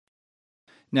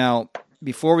Now,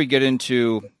 before we get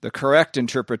into the correct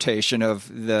interpretation of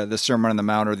the Sermon on the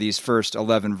Mount or these first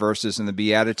 11 verses in the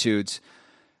Beatitudes,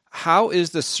 how is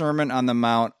the Sermon on the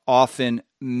Mount often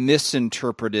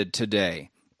misinterpreted today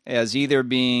as either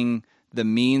being the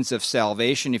means of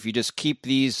salvation if you just keep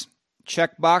these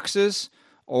check boxes,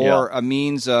 or a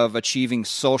means of achieving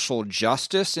social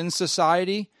justice in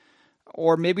society?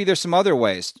 Or maybe there's some other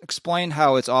ways. Explain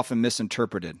how it's often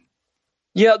misinterpreted.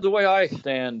 Yeah, the way I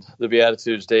understand the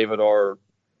Beatitudes, David,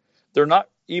 they're not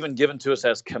even given to us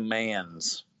as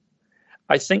commands.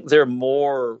 I think they're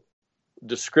more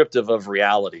descriptive of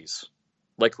realities,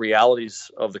 like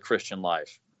realities of the Christian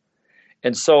life.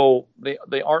 And so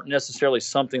they aren't necessarily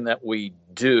something that we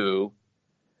do,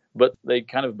 but they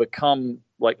kind of become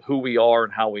like who we are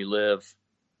and how we live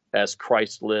as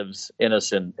Christ lives in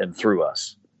us and through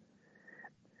us.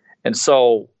 And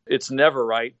so it's never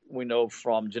right. We know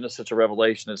from Genesis to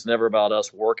Revelation, it's never about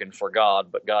us working for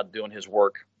God, but God doing his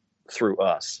work through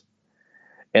us.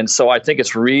 And so I think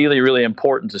it's really, really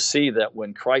important to see that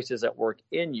when Christ is at work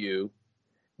in you,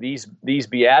 these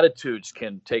Beatitudes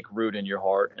can take root in your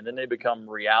heart, and then they become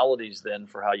realities then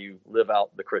for how you live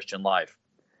out the Christian life.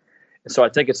 And so I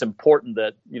think it's important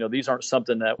that, these aren't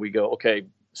something that we go, okay,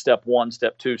 step 1,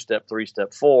 step 2, step 3,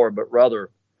 step 4, but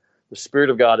rather the Spirit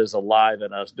of God is alive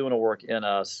in us, doing a work in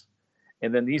us.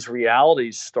 And then these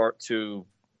realities start to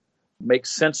make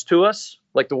sense to us.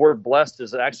 Like the word blessed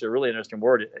is actually a really interesting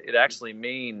word. It actually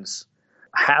means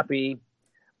happy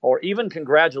or even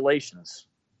congratulations.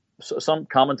 So some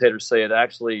commentators say it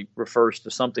actually refers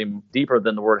to something deeper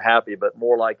than the word happy, but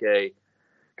more like a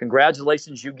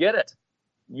congratulations, you get it.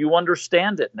 You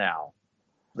understand it now.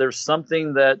 There's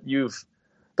something that you've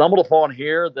stumbled upon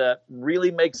here that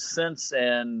really makes sense,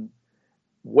 and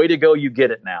way to go, you get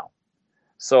it now.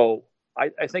 So I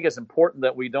think it's important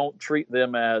that we don't treat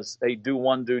them as a do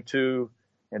 1, do 2,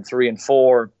 and 3 and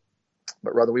 4,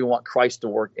 but rather we want Christ to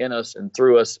work in us and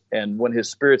through us. And when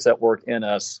his Spirit's at work in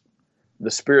us,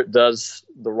 the Spirit does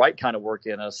the right kind of work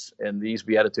in us, and these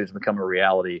Beatitudes become a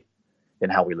reality in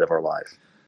how we live our life.